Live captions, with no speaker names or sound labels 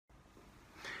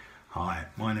Hi,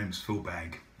 my name's Phil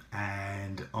Bagg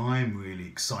and I'm really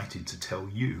excited to tell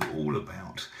you all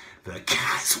about the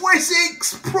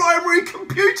Wessex Primary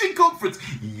Computing Conference.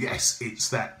 Yes, it's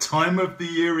that time of the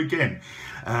year again.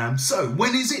 So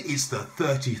when is it? It's the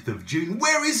 30th of June.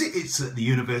 Where is it? It's at the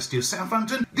University of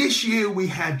Southampton. This year we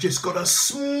have just got a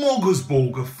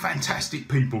smorgasbord of fantastic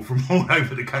people from all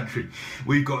over the country.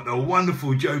 We've got a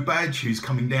wonderful Jo Badge who's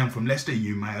coming down from Leicester.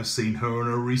 You may have seen her on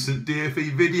a recent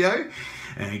DFE video.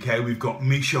 Okay, we've got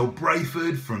Michelle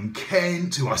Brayford from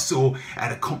Kent, who I saw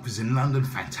at a conference in London,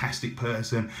 fantastic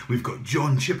person. We've got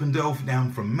John Chippendale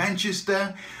down from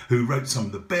Manchester, who wrote some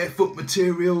of the barefoot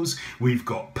materials. We've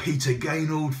got Peter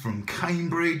Gaynald from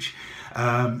Cambridge.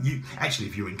 Actually,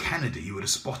 if you're in Canada, you would have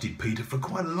spotted Peter for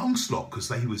quite a long slot because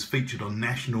he was featured on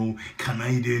national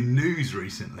Canadian news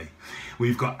recently.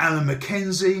 We've got Alan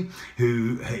McKenzie,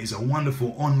 who is a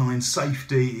wonderful online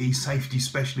safety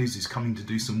specialist, is coming to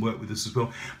do some work with us as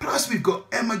well. Plus, we've got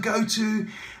Emma Goto,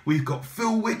 we've got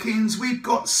Phil Wickens, we've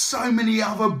got so many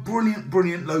other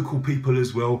brilliant local people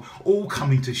as well, all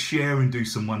coming to share and do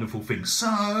some wonderful things.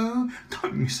 So,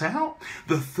 don't miss out.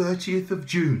 The 30th of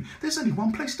June. There's only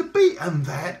one place to be, and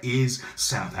that is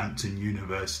Southampton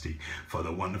University for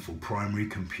the wonderful Primary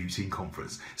Computing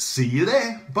Conference. See you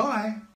there. Bye.